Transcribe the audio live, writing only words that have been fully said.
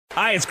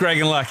Hi, it's Greg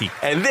and Lucky.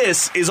 And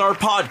this is our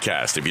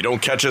podcast. If you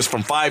don't catch us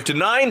from 5 to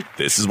 9,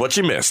 this is what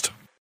you missed.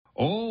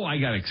 Oh, I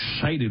got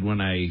excited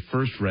when I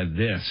first read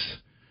this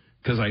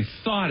because I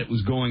thought it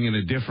was going in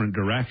a different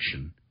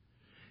direction.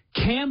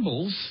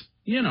 Campbell's,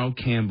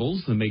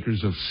 Campbell's, the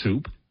makers of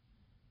soup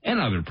and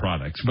other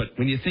products. But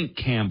when you think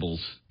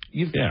Campbell's,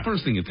 the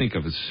first thing you think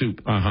of is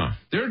soup.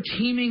 They're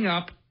teaming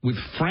up with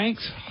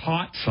Frank's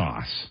hot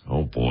sauce.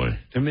 Oh, boy.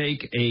 To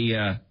make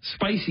a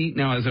spicy.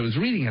 Now, as I was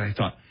reading it, I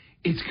thought,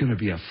 it's going to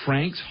be a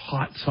Frank's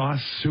hot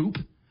sauce soup?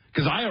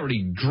 Because I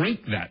already drink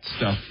that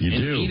stuff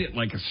eat it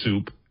like a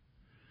soup.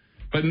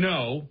 But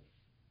no,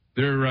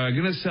 they're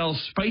going to sell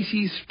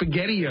spicy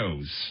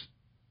SpaghettiOs.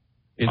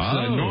 It's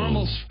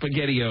normal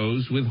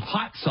SpaghettiOs with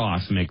hot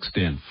sauce mixed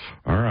in.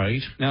 All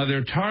right. Now,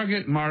 their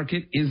target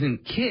market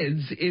isn't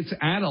kids, it's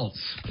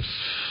adults.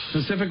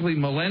 Specifically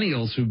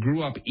millennials who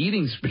grew up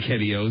eating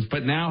SpaghettiOs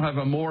but now have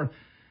a more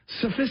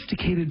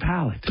sophisticated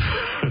palate.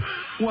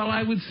 Well,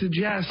 I would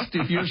suggest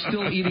if you're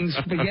still eating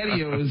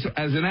SpaghettiOs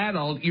as an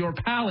adult, your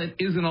palate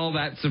isn't all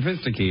that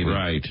sophisticated.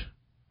 Right.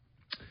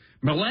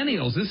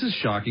 Millennials, this is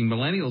shocking,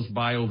 millennials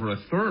buy over a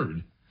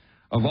third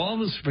of all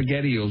the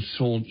SpaghettiOs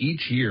sold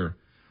each year.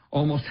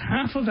 Almost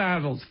half of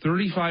adults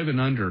 35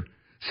 and under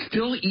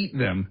still eat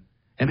them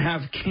and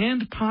have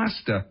canned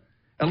pasta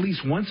at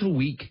least once a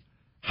week.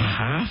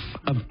 Half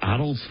of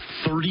adults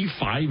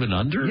 35 and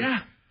under? Yeah.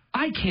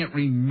 I can't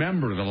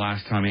remember the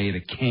last time I ate a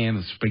can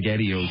of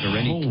SpaghettiOs or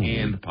any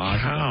canned pasta.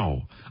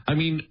 How? I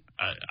mean,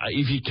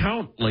 if you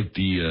count like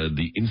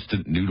the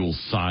instant noodle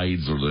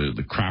sides or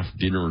the craft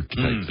dinner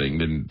type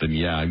thing, then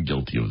yeah, I'm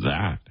guilty of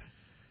that.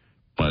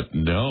 But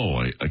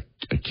no,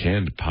 a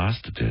canned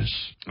pasta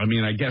dish. I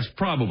mean, I guess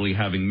probably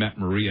having met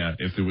Maria,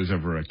 if there was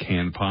ever a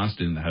canned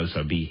pasta in the house,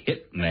 I'd be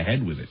hit in the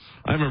head with it.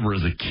 I remember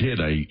as a kid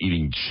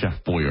eating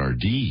Chef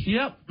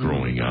Boyardee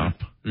growing up.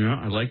 Yeah,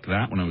 I liked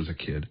that when I was a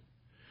kid.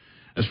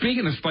 Now,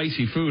 speaking of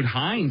spicy food,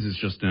 Heinz has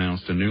just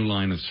announced a new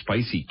line of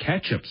spicy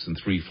ketchups in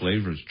 3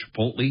 flavors,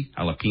 Chipotle,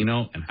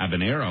 jalapeno, and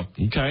habanero.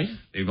 Okay.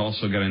 They've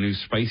also got a new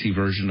spicy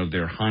version of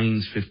their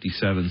Heinz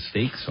 57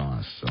 steak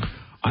sauce. So.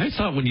 I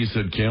thought when you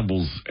said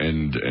Campbell's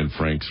and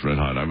Frank's Red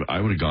Hot,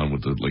 I would have gone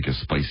with like a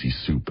spicy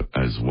soup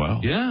as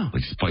well. Yeah.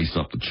 Like spice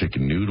up the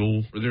chicken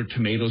noodle. Or their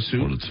tomato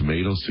soup. Or the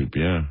tomato soup,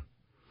 yeah.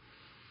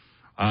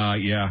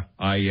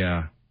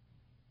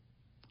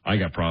 I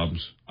got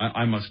problems.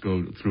 I must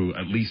go through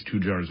at least 2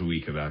 jars a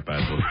week of that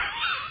bad boy.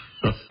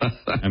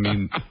 I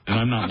mean, and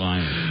I'm not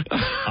lying.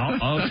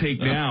 I'll take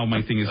now,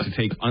 my thing is to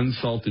take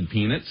unsalted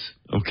peanuts.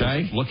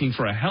 Okay. Looking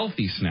for a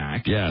healthy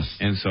snack. Yes.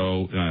 And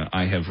so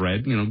I have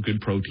read,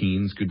 good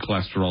proteins, good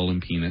cholesterol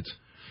in peanuts.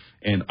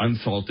 And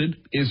unsalted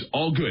is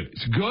all good.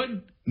 It's a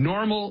good,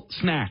 normal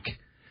snack.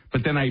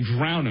 But then I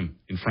drown them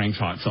in Frank's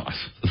hot sauce.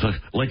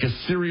 Like a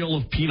cereal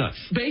of peanuts.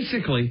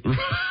 Basically.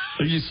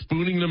 Are you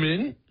spooning them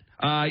in?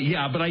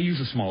 Yeah, but I use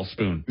a small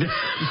spoon. Just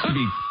to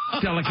be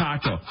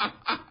delicato.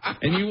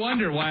 And you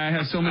wonder why I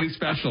have so many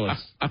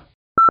specialists.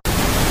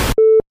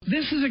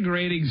 This is a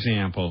great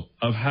example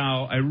of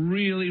how I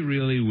really,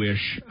 really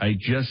wish I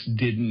just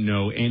didn't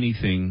know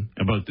anything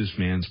about this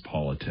man's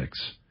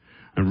politics.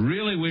 I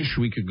really wish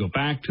we could go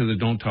back to the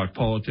don't talk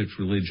politics,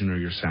 religion, or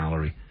your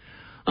salary.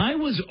 I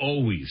was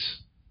always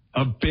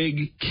a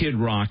big Kid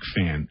Rock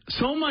fan.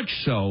 So much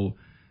so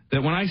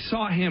that when I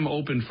saw him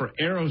open for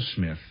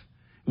Aerosmith,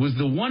 it was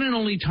the one and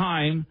only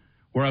time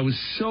where I was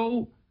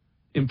so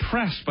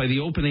impressed by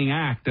the opening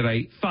act that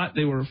I thought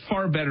they were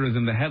far better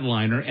than the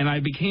headliner, and I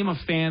became a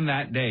fan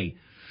that day.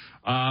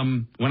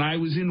 When I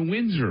was in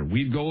Windsor,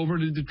 we'd go over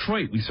to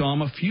Detroit. We saw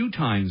him a few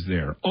times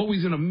there.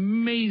 Always an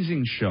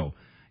amazing show.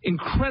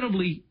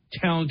 Incredibly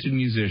talented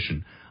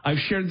musician. I've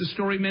shared the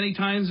story many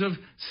times of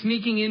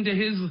sneaking into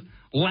his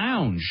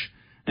lounge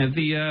at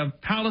the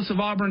Palace of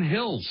Auburn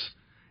Hills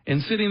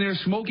and sitting there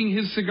smoking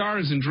his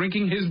cigars and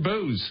drinking his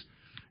booze.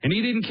 And he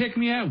didn't kick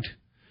me out.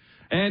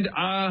 And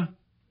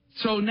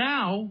so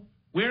now,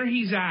 where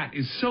he's at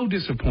is so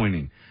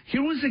disappointing.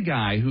 Here was a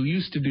guy who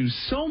used to do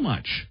so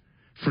much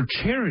for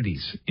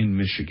charities in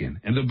Michigan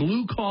and the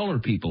blue-collar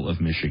people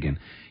of Michigan.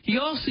 He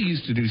also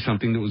used to do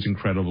something that was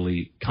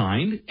incredibly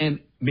kind, and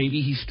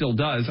maybe he still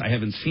does. I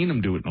haven't seen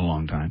him do it in a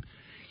long time.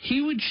 He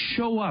would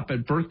show up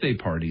at birthday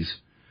parties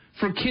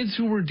for kids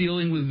who were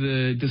dealing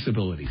with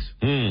disabilities.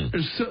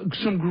 There's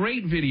some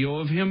great video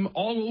of him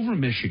all over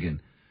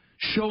Michigan,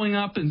 showing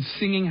up and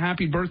singing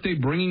happy birthday,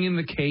 bringing in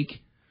the cake,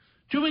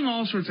 doing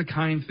all sorts of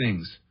kind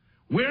things.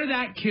 Where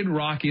that Kid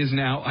Rock is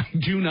now, I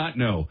do not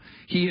know.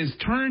 He has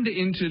turned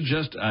into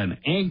just an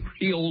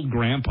angry old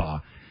grandpa,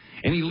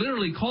 and he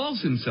literally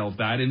calls himself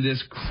that in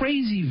this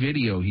crazy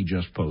video he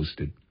just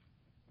posted,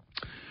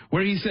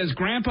 where he says,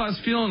 "Grandpa's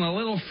feeling a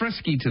little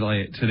frisky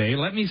today.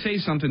 Let me say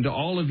something to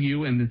all of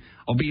you, and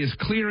I'll be as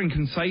clear and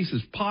concise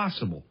as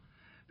possible."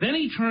 Then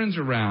he turns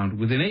around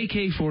with an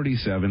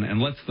AK-47 and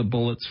lets the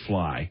bullets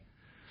fly.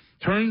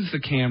 Turns the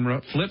camera,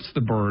 flips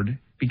the bird,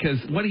 because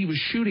what he was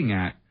shooting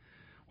at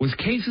was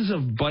cases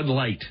of Bud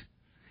Light.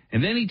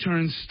 And then he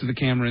turns to the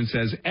camera and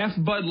says, F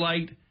Bud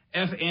Light,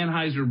 F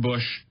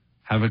Anheuser-Busch,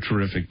 have a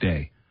terrific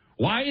day.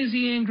 Why is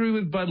he angry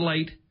with Bud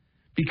Light?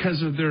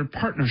 Because of their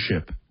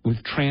partnership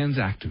with trans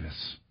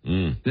activists.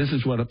 This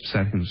is what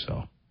upset him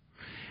so.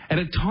 At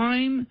a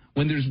time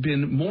when there's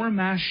been more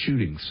mass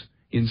shootings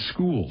in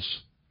schools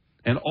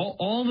and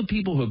all the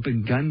people who have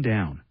been gunned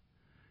down,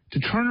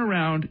 to turn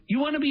around, you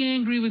want to be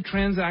angry with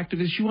trans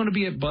activists, you want to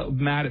be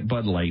mad at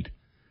Bud Light,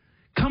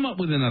 come up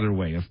with another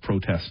way of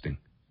protesting.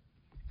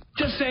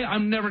 Just say,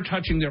 I'm never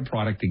touching their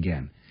product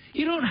again.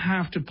 You don't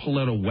have to pull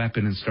out a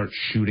weapon and start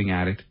shooting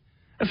at it.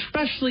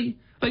 Especially,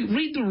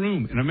 read The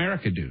Room in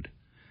America, dude.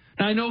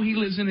 Now, I know he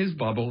lives in his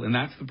bubble, and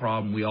that's the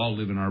problem. We all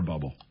live in our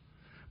bubble.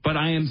 But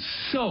I am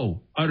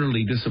so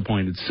utterly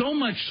disappointed, so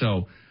much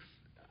so,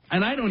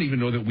 and I don't even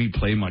know that we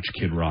play much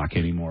Kid Rock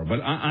anymore, but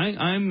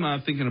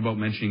I'm thinking about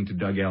mentioning to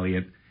Doug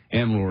Elliott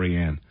and Lori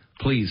Ann,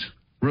 please,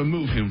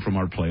 remove him from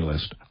our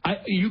playlist.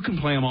 You can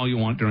play him all you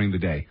want during the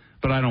day,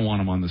 but I don't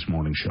want him on this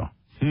morning show.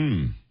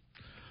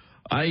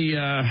 I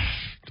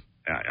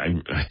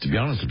to be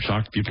honest, I'm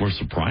shocked people are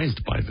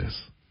surprised by this.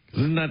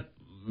 Isn't that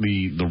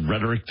the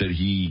rhetoric that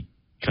he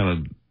kind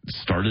of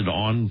started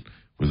on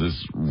with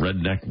this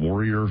redneck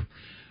warrior?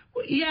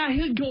 Yeah,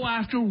 he'd go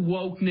after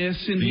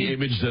wokeness and the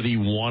image that he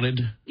wanted.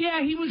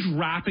 Yeah, he was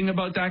rapping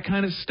about that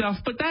kind of stuff,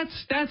 but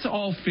that's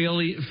all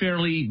fairly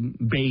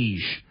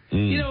beige.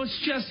 You know, it's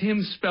just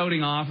him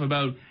spouting off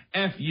about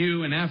F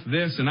you and F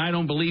this, and I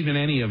don't believe in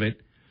any of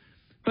it.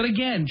 But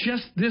again,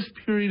 just this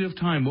period of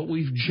time, what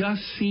we've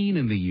just seen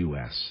in the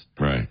U.S.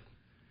 Right.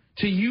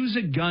 To use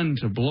a gun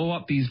to blow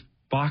up these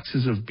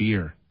boxes of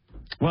beer.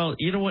 Well,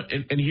 you know what?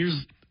 And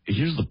here's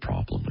the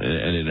problem,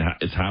 and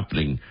it's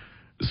happening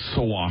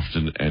so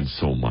often and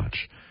so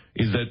much,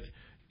 is that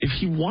if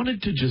he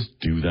wanted to just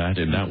do that,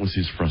 and that was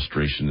his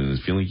frustration and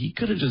his feeling, he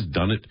could have just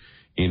done it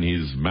in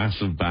his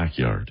massive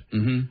backyard.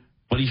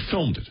 But he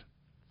filmed it,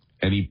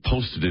 and he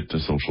posted it to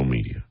social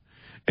media.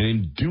 And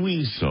in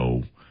doing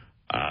so,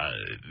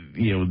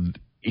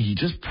 he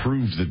just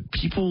proved that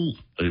people,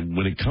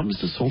 when it comes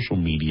to social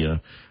media,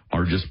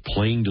 are just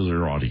playing to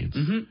their audience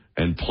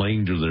and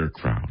playing to their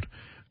crowd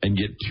and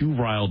get too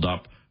riled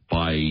up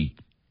by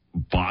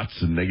bots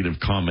and negative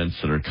comments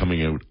that are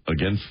coming out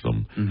against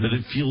them that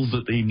it feels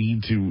that they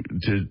need to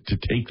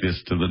take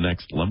this to the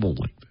next level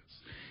like this.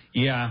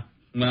 Yeah,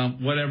 well,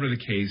 whatever the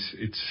case,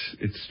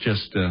 it's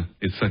just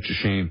it's such a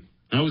shame.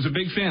 I was a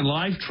big fan.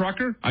 Live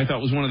Trucker, I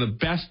thought was one of the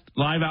best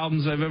live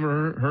albums I've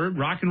ever heard.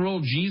 Rock and Roll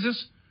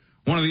Jesus,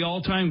 one of the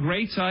all-time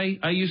greats, I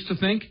used to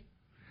think.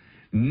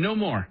 No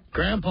more.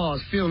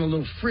 Grandpa's feeling a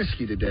little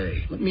frisky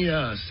today. Let me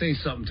say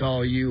something to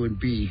all you and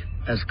be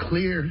as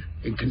clear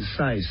and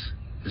concise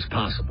as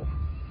possible.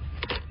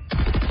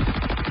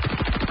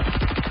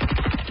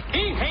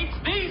 He hates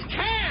these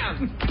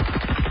cans!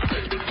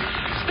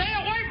 Stay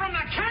away from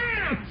the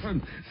cans!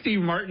 From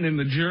Steve Martin in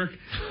The Jerk,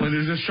 when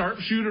there's a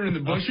sharpshooter in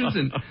the bushes,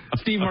 and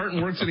Steve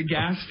Martin works at a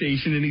gas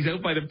station, and he's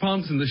out by the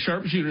pumps, and the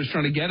sharpshooter's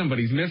trying to get him, but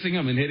he's missing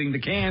him and hitting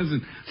the cans,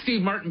 and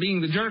Steve Martin,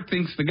 being the jerk,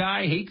 thinks the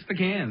guy hates the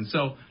cans.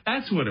 So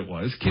that's what it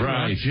was. Kid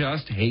Rock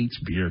just hates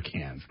beer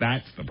cans.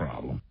 That's the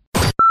problem.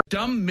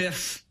 Dumb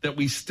myths that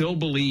we still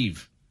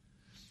believe.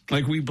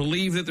 Like we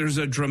believe that there's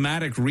a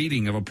dramatic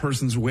reading of a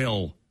person's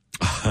will.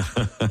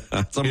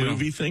 That's a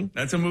movie thing?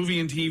 That's a movie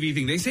and TV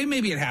thing. They say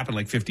maybe it happened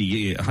like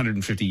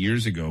 150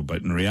 years ago,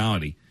 but in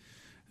reality,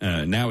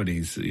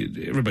 nowadays,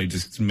 everybody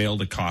just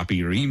mailed a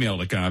copy or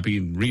emailed a copy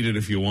and read it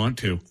if you want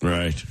to.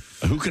 Right.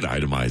 Who could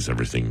itemize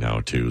everything now,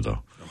 too,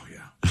 though? Oh,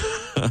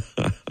 yeah.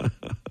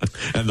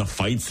 And the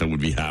fights that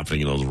would be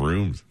happening in those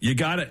rooms. You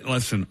got it.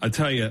 Listen, I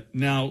tell you,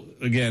 now,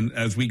 again,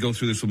 as we go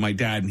through this with my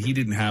dad, and he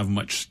didn't have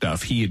much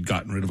stuff. He had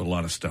gotten rid of a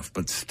lot of stuff.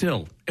 But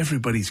still,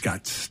 everybody's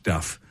got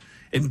stuff.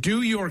 And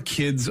do your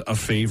kids a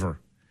favor.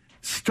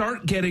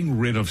 Start getting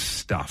rid of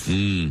stuff.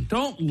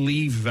 Don't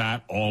leave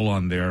that all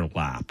on their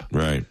lap.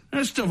 Right.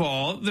 First of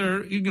all,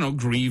 they're,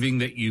 grieving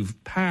that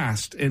you've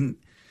passed. And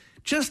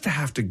just to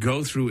have to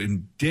go through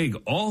and dig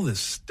all this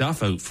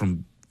stuff out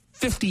from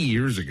 50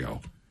 years ago.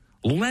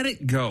 Let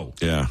it go.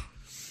 Yeah.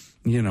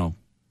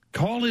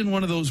 Call in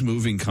one of those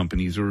moving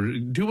companies or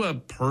do a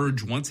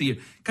purge once a year.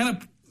 Kind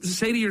of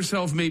say to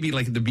yourself, maybe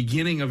like at the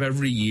beginning of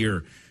every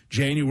year,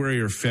 January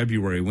or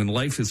February, when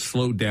life has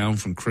slowed down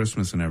from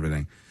Christmas and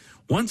everything.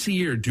 Once a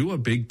year, do a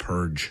big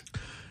purge.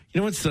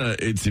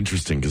 It's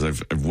interesting because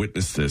I've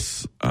witnessed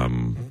this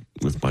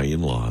with my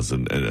in-laws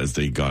and as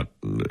they got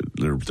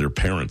their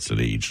parents at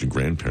age and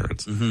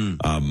grandparents,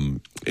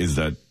 is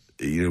that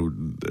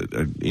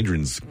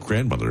Adrian's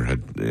grandmother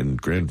and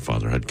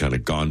grandfather had kind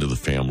of gone to the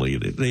family.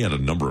 They had a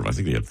number of, I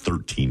think they had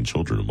 13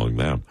 children among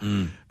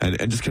them, and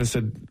just kind of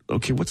said,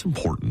 okay, what's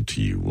important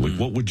to you? Like,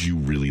 what would you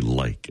really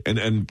like?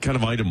 And kind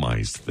of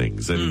itemized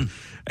things, and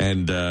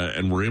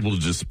we're able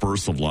to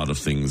disperse a lot of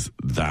things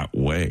that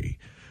way,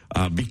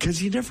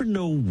 because you never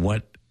know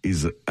what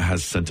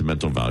has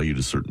sentimental value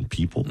to certain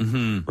people,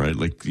 right?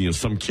 Like,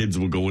 some kids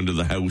will go into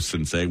the house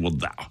and say, well,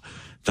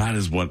 that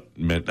is what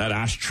meant, that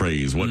ashtray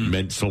is what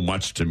meant so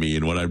much to me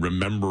and what I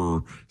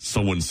remember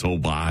so-and-so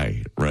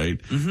by, right?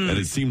 And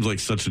it seems like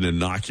such an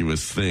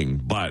innocuous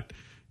thing, but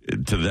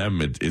to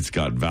them, it's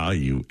got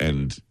value.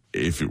 And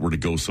if it were to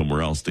go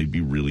somewhere else, they'd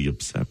be really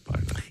upset by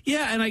that.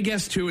 Yeah, and I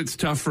guess, too, it's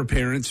tough for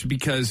parents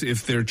because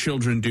if their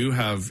children do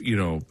have,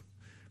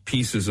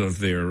 pieces of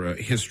their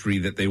history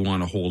that they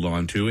want to hold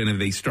on to, and if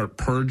they start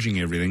purging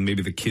everything,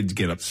 maybe the kids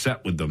get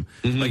upset with them.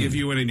 Mm-hmm. Like if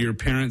you went into your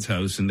parents'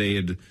 house and they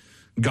had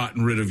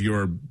gotten rid of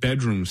your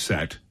bedroom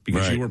set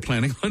because you were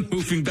planning on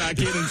moving back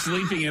in and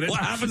sleeping in it. What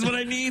happens when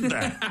I need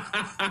that?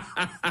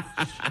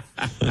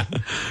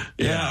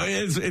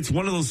 It's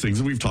one of those things,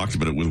 and we've talked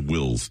about it with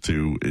wills,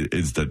 too,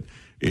 is that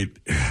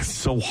it's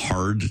so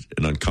hard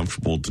and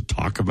uncomfortable to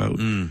talk about.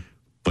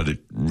 But it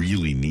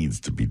really needs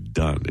to be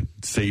done. It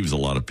saves a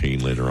lot of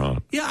pain later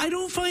on. Yeah, I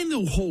don't find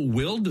the whole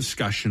will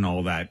discussion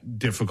all that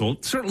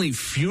difficult. Certainly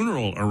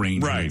funeral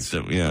arrangements.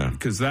 Right, yeah.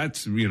 Because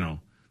that's,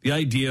 the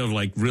idea of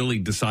like really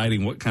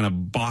deciding what kind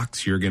of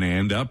box you're going to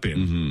end up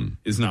in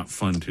is not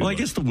fun too. Well, I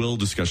guess the will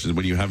discussion is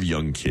when you have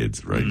young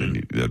kids, right?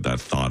 And that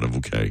thought of,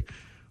 okay,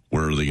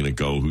 where are they going to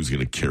go? Who's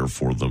going to care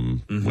for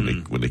them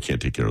when they can't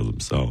take care of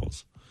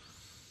themselves?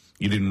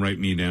 You didn't write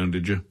me down,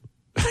 did you?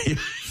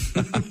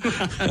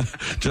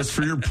 Just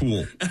for your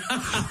pool.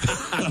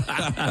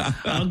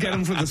 I'll get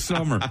them for the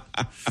summer.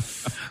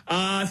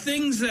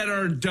 Things that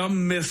are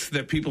dumb myths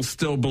that people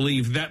still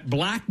believe, that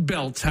black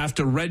belts have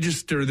to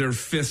register their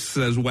fists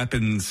as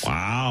weapons.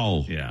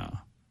 Wow. Yeah.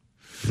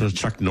 A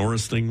Chuck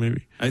Norris thing,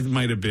 maybe? It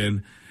might have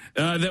been.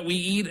 That we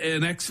eat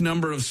an X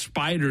number of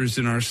spiders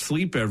in our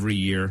sleep every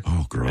year.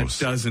 Oh, gross.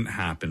 That doesn't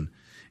happen.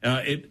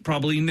 It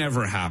probably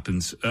never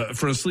happens.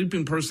 For a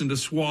sleeping person to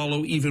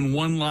swallow even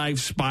one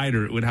live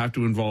spider, it would have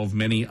to involve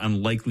many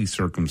unlikely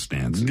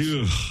circumstances.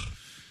 Ugh.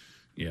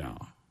 Yeah.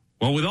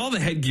 Well, with all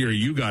the headgear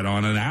you got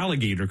on, an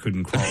alligator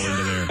couldn't crawl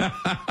into there.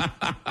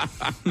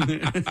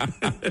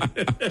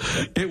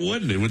 It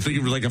wouldn't. It would think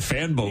it was like a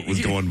fan boat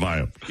was going by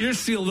him. You're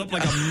sealed up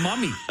like a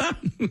mummy.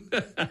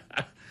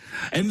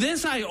 And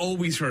this I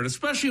always heard,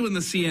 especially when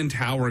the CN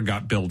Tower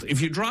got built.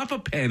 If you drop a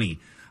penny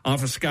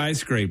off a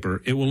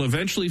skyscraper, it will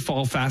eventually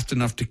fall fast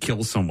enough to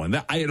kill someone.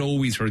 I had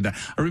always heard that.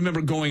 I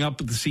remember going up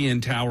at the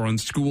CN Tower on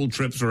school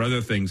trips or other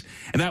things,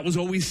 and that was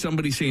always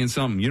somebody saying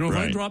something. If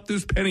I drop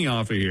this penny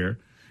off of here,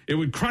 it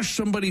would crush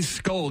somebody's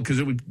skull because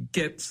it would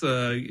get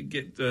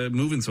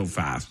moving so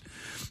fast.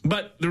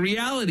 But the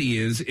reality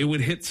is it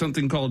would hit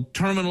something called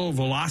terminal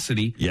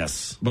velocity.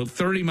 Yes. About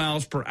 30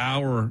 miles per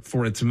hour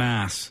for its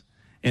mass.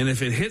 And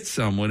if it hit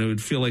someone, it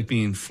would feel like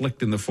being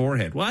flicked in the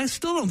forehead. Well, I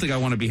still don't think I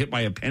want to be hit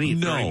by a penny at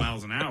 30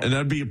 miles an hour. And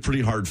that'd be a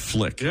pretty hard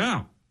flick.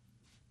 Yeah.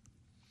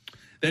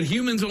 That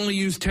humans only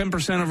use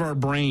 10% of our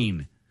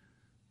brain.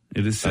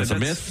 It is That's a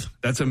myth?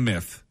 That's a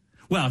myth.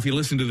 Well, if you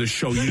listen to this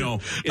show, you know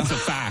it's a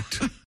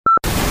fact.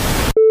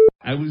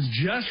 I was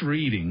just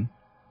reading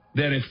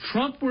that if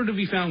Trump were to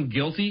be found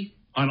guilty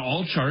on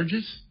all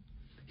charges,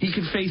 he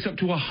could face up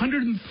to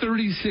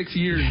 136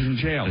 years in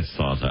jail. I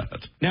saw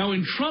that. Now,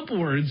 in Trump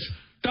words,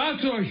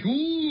 that's a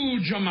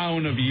huge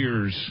amount of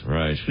years.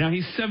 Right. Now,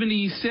 he's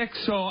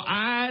 76, so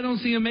I don't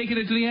see him making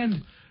it to the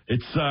end.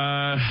 It's,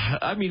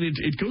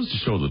 it goes to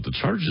show that the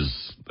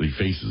charges that he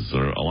faces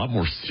are a lot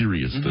more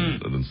serious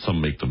than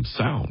some make them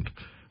sound.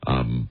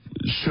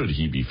 Should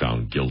he be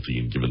found guilty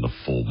and given the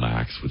full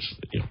max, which,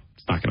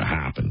 it's not going to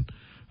happen.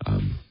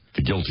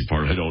 The guilty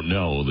part, I don't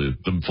know.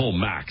 The full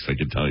max, I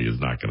can tell you, is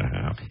not going to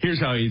happen. Here's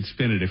how he'd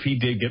spin it. If he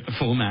did get the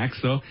full max,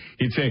 though,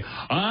 he'd say,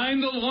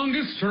 I'm the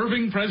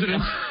longest-serving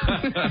president.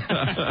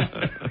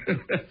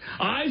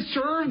 I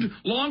served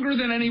longer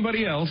than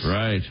anybody else.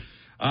 Right.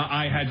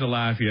 I had to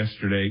laugh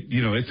yesterday.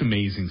 It's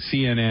amazing.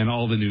 CNN,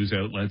 all the news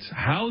outlets,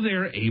 how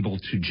they're able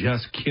to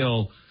just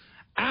kill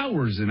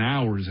hours and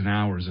hours and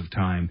hours of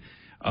time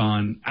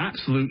on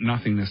absolute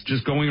nothingness,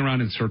 just going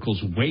around in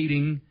circles,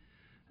 waiting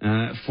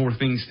for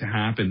things to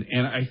happen.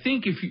 And I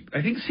think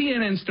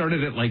CNN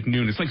started at like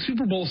noon. It's like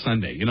Super Bowl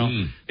Sunday,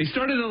 They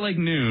started at like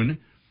noon,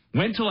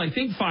 went till I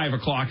think 5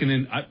 o'clock, and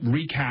then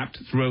recapped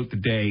throughout the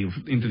day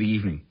into the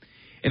evening.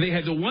 And they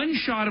had the one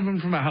shot of him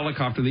from a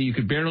helicopter that you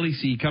could barely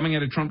see coming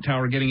out of Trump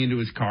Tower, getting into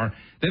his car.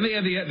 Then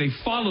they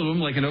followed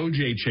him like an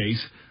OJ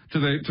chase to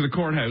the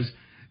courthouse.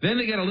 Then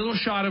they get a little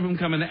shot of him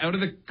coming out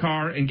of the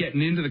car and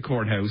getting into the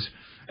courthouse.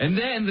 And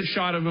then the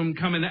shot of him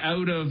coming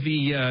out of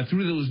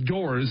through those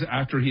doors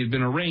after he had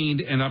been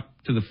arraigned and up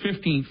to the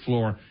 15th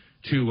floor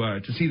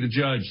to see the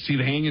judge, see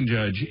the hanging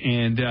judge.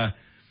 And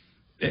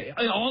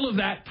all of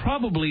that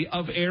probably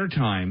of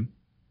airtime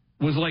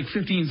was like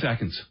 15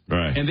 seconds.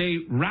 Right. And they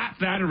wrapped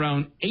that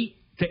around 8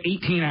 to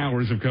 18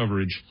 hours of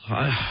coverage.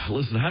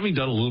 Listen, having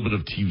done a little bit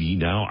of TV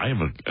now, I have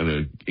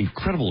an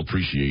incredible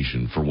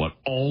appreciation for what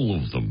all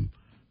of them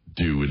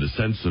do in the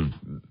sense of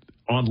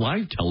on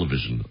live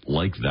television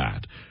like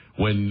that.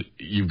 When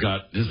you've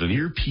got just an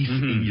earpiece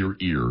in your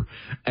ear,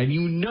 and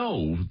you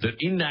know that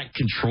in that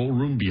control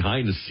room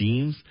behind the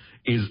scenes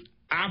is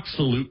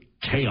absolute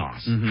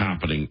chaos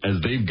happening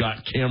as they've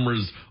got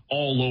cameras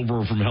all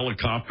over from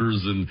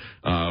helicopters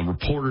and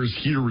reporters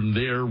here and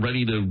there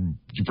ready to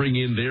bring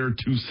in their 2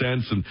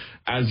 cents. And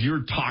as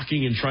you're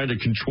talking and trying to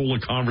control a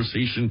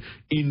conversation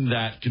in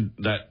that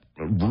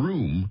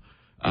room,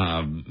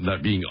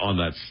 that being on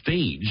that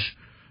stage,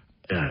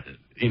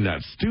 in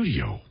that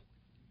studio,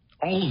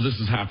 all of this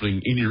is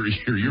happening in your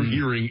ear. You're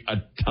hearing a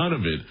ton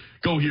of it.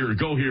 Go here,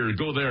 go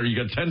there. You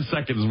got 10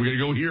 seconds. We're going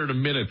to go here in a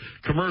minute.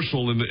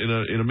 Commercial in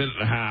a minute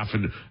and a half.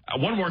 And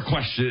one more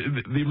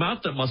question. The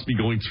amount that must be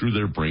going through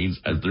their brains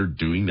as they're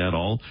doing that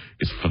all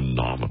is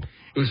phenomenal.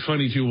 It was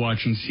funny, too,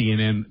 watching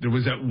CNN. There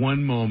was that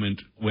one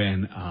moment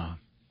when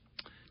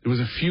there was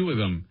a few of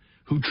them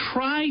who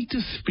tried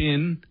to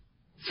spin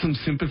some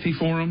sympathy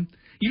for him.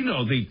 You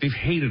know, they've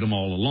hated him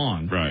all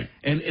along. Right.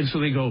 And so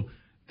they go,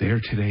 there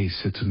today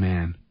sits a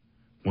man,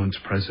 once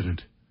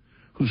president,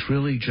 who's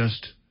really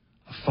just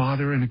a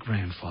father and a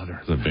grandfather.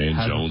 The Van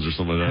Jones or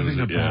something like that. Having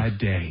a bad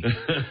day.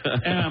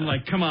 And I'm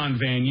like, come on,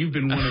 Van, you've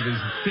been one of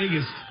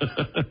his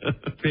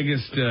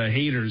biggest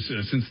haters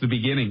since the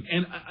beginning.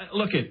 And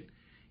look,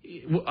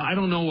 I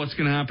don't know what's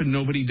going to happen.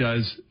 Nobody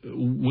does.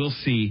 We'll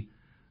see.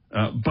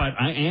 But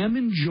I am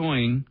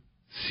enjoying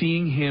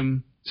seeing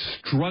him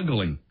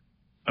struggling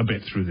a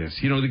bit through this.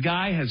 You know, the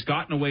guy has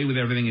gotten away with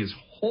everything his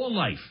whole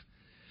life.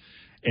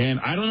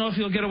 And I don't know if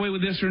he'll get away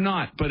with this or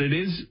not, but it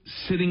is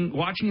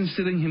watching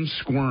him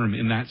squirm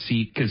in that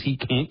seat because he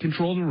can't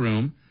control the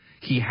room.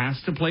 He has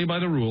to play by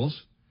the rules.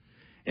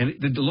 And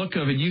the look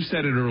of it, you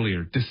said it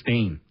earlier,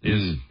 disdain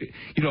is,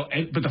 you know,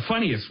 but the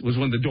funniest was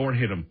when the door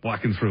hit him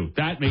walking through.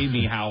 That made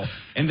me howl.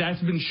 And that's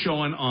been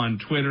shown on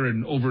Twitter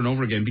and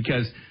over again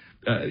because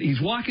he's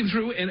walking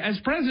through, and as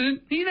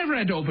president, he never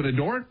had to open a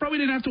door. Probably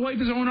didn't have to wipe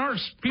his own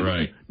arse.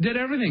 People did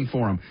everything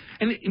for him.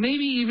 And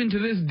maybe even to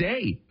this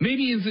day,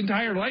 maybe his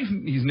entire life,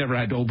 he's never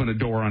had to open a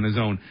door on his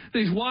own.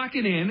 He's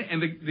walking in,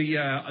 and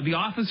the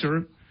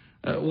officer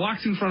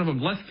walks in front of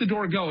him, lets the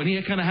door go, and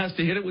he kind of has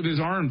to hit it with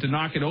his arm to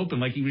knock it open,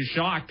 like he was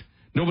shocked.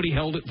 Nobody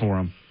held it for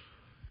him.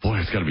 Boy,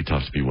 it's got to be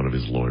tough to be one of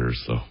his lawyers,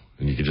 though.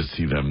 And you can just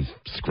see them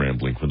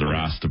scrambling when they're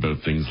asked about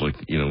things like,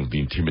 you know, the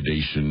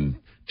intimidation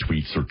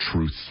tweets or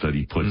truths that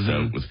he puts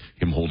out with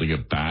him holding a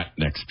bat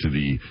next to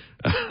the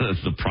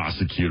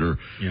prosecutor.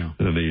 Yeah.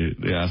 And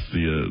they asked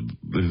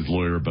his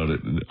lawyer about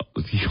it, and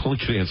the only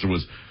good answer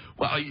was,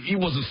 well, he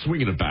wasn't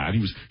swinging a bat.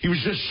 He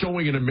was just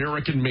showing an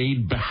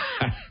American-made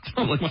bat.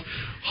 I'm like,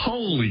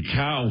 holy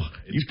cow!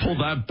 He's pulled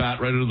that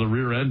bat right out of the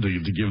rear end to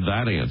give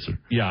that answer.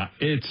 Yeah,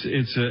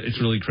 it's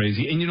really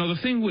crazy. And you know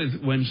the thing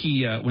with when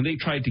they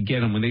tried to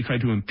get him, when they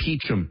tried to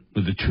impeach him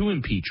with the 2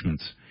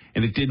 impeachments,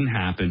 and it didn't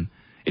happen.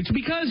 It's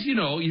because, you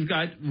know, you've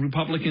got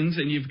Republicans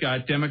and you've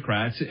got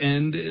Democrats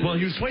and... well,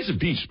 he was twice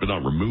impeached, but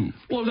not removed.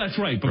 Well, that's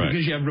right, but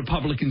because you have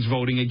Republicans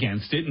voting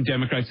against it and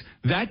Democrats,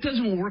 that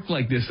doesn't work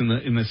like this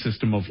in the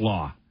system of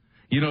law.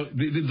 You know,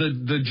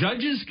 the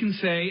judges can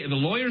say, and the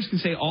lawyers can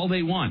say all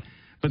they want,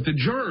 but the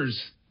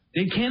jurors,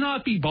 they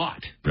cannot be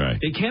bought. Right.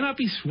 They cannot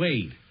be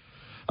swayed.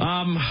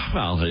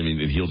 Well, I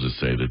mean, he'll just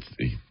say that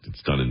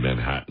it's done in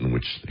Manhattan,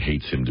 which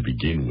hates him to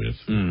begin with.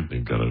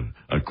 They've got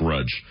a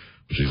grudge,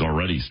 which he's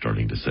already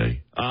starting to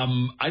say.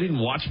 I didn't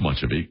watch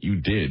much of it.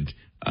 You did.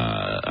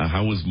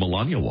 How was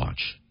Melania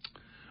watch?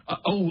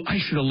 I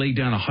should have laid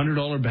down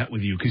 $100 bet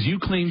with you because you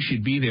claimed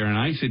she'd be there, and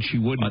I said she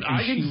wouldn't.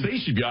 I didn't say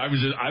she'd be.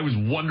 I was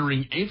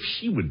wondering if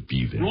she would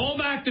be there. Roll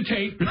back the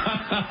tape.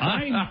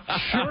 I'm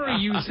sure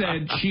you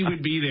said she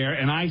would be there,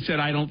 and I said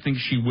I don't think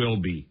she will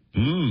be.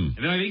 And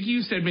then I think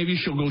you said maybe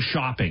she'll go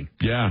shopping.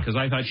 Yeah. Because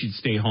I thought she'd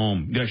stay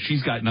home. Yeah,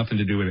 she's got nothing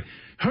to do with it.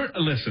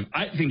 Listen,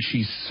 I think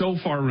she's so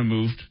far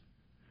removed.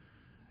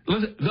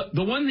 Listen,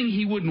 the one thing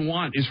he wouldn't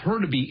want is her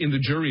to be in the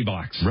jury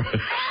box. Right.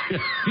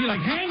 Be like,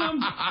 hang him.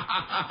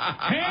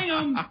 Hang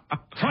him.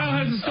 Trial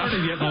hasn't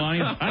started yet,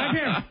 Melania. I don't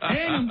care.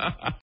 Hang him.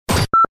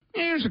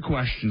 Here's a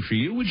question for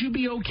you. Would you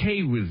be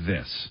okay with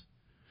this?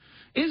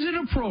 Is it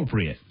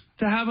appropriate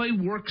to have a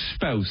work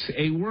spouse,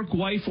 a work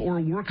wife, or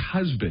a work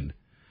husband,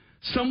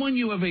 someone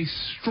you have a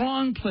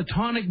strong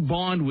platonic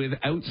bond with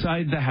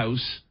outside the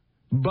house,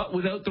 but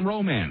without the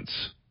romance?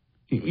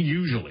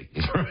 Usually.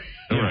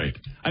 Right.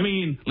 I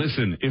mean,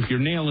 listen, if you're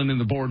nailing in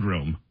the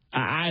boardroom,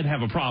 I'd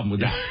have a problem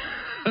with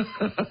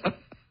that.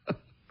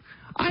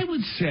 I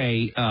would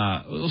say,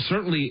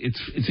 certainly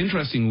it's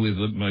interesting with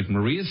like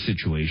Maria's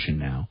situation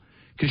now,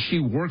 because she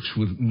works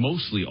with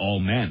mostly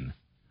all men.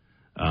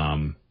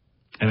 And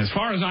as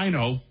far as I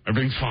know,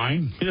 everything's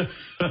fine.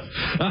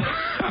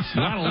 It's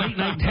not a late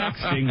night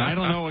texting. I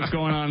don't know what's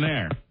going on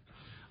there.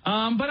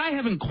 But I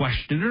haven't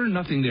questioned her.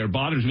 Nothing there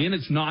bothers me. And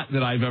it's not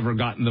that I've ever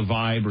gotten the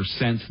vibe or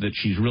sense that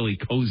she's really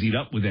cozied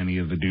up with any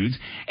of the dudes.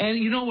 And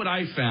you know what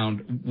I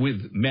found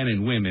with men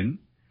and women,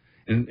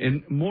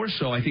 and more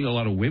so I think a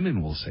lot of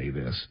women will say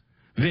this,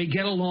 they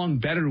get along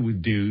better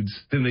with dudes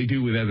than they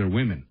do with other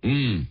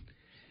women.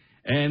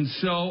 And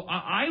so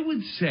I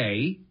would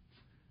say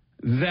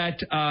that,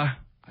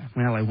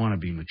 well, I want to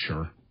be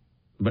mature.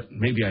 But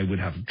maybe I would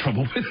have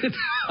trouble with it.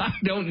 I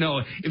don't know.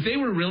 If they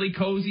were really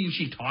cozy and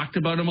she talked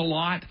about him a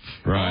lot.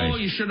 Right. Oh,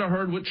 you should have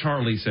heard what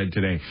Charlie said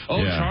today.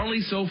 Oh, yeah.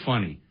 Charlie's so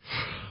funny.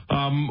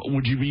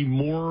 Would you be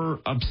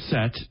more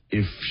upset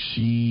if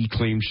she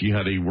claimed she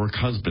had a work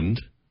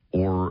husband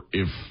or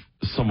if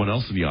someone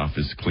else in the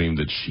office claimed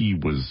that she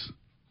was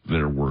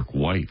their work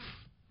wife?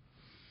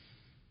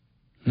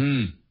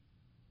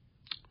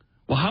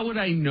 Well, how would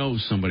I know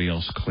somebody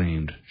else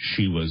claimed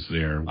she was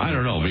there? I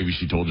don't know. Maybe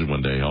she told you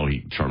one day,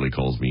 Charlie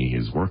calls me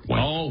his work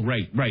wife. Oh,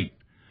 right.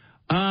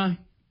 I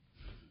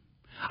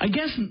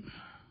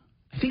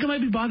think I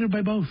might be bothered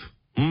by both.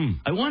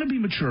 I want to be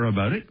mature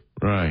about it.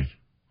 Right.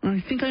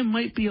 I think I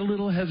might be a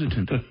little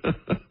hesitant.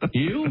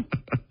 You?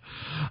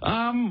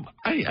 I mean,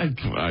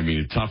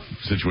 a tough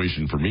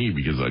situation for me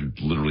because I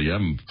literally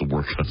am the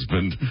work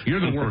husband. You're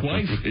the work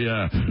wife.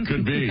 Yeah,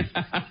 could be.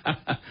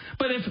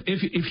 But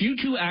if you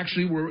two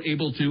actually were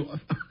able to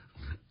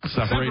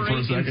separate for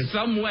a second in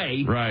some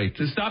way, right,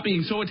 to stop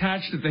being so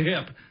attached at the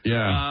hip,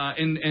 yeah,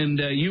 and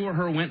you or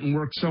her went and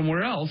worked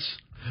somewhere else.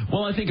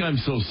 Well, I think I'm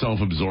so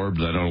self-absorbed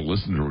that I don't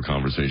listen to her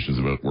conversations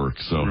about work.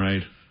 So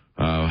right.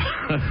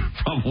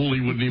 Probably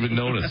wouldn't even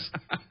notice.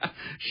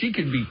 She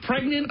could be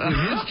pregnant with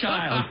his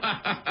child.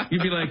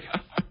 You'd be like,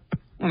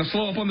 want to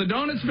slow up on the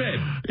donuts bed?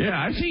 Yeah,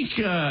 I think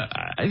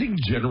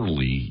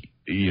generally,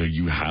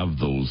 you have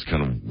those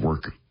kind of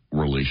work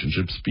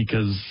relationships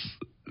because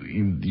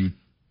you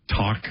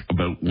talk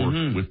about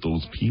work with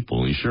those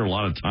people. You share a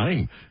lot of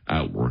time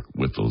at work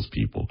with those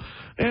people.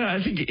 And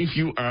I think if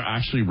you are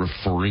actually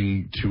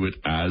referring to it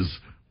as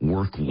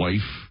work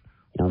wife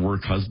or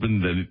work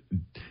husband, then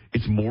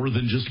it's more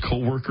than just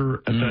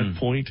coworker at that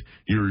point.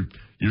 You're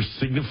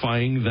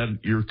signifying that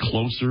you're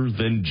closer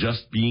than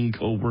just being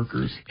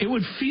coworkers. It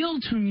would feel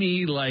to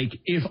me like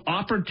if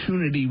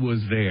opportunity was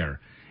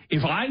there,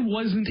 if I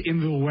wasn't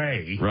in the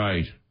way,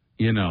 right?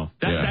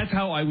 That's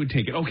how I would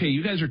take it. Okay,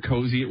 you guys are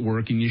cozy at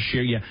work and you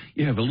share, you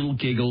have a little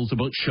giggles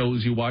about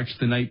shows you watched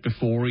the night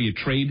before, you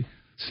trade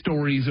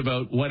stories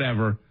about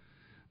whatever.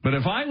 But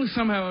if I was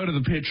somehow out of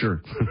the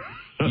picture,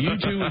 you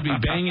two would be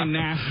banging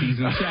nasties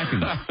in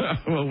seconds.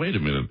 Well, wait a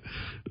minute.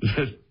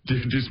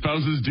 Do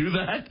spouses do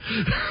that?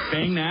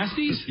 Bang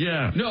nasties?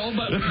 Yeah. No,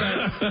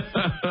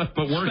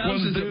 but work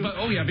ones do?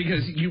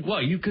 Because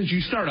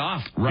you start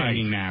off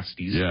banging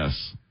nasties.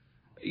 Yes.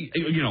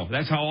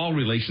 That's how all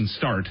relations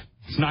start.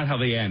 It's not how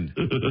they end.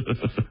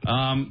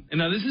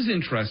 Now, this is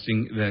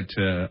interesting that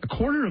a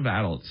quarter of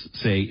adults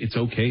say it's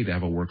okay to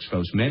have a work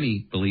spouse.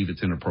 Many believe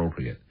it's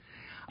inappropriate.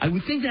 I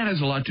would think that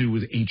has a lot to do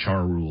with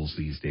HR rules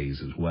these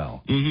days as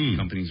well. Mm-hmm.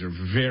 Companies are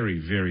very,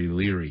 very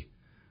leery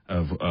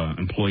of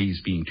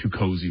employees being too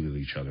cozy with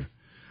each other.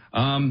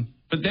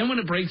 But then when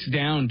it breaks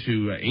down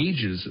to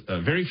ages,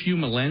 very few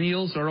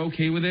millennials are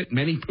okay with it.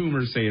 Many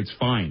boomers say it's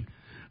fine.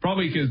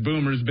 Probably because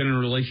boomers been in a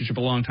relationship a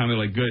long time. They're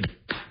like, good,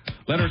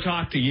 let her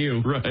talk to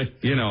you. Right.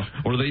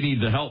 Or they need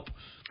the help.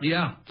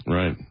 Yeah.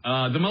 Right.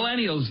 The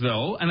millennials,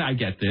 though, and I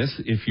get this,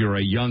 if you're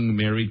a young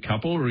married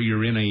couple or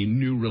you're in a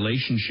new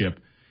relationship,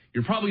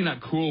 you're probably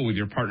not cool with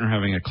your partner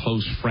having a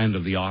close friend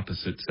of the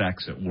opposite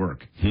sex at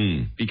work.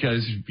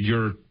 Because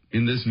you're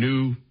in this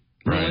new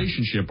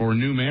relationship or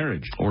new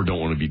marriage. Or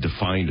don't want to be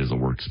defined as a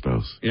work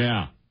spouse.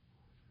 Yeah.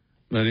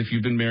 But if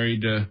you've been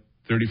married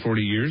 30,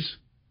 40 years,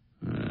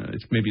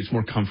 maybe it's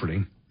more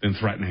comforting than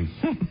threatening.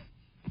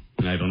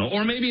 I don't know.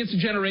 Or maybe it's a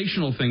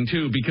generational thing,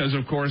 too, because,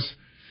 of course,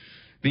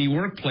 the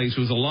workplace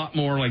was a lot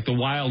more like the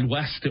Wild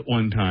West at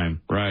one time.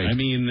 Right. I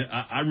mean,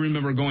 I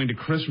remember going to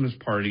Christmas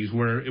parties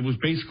where it was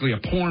basically a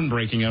porn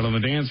breaking out on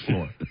the dance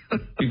floor.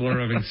 People are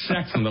having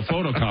sex on the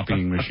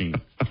photocopying machine.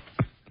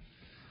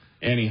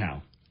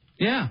 Anyhow.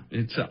 Yeah,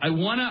 it's. I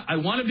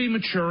wanna be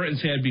mature and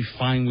say I'd be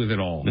fine with it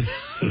all. But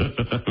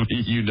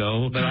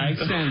I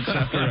sense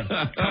after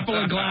a couple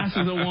of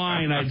glasses of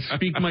wine, I'd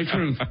speak my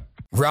truth.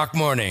 Rock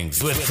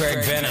Mornings with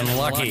Craig Venn and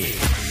Lucky.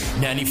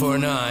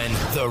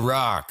 94.9 The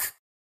Rock.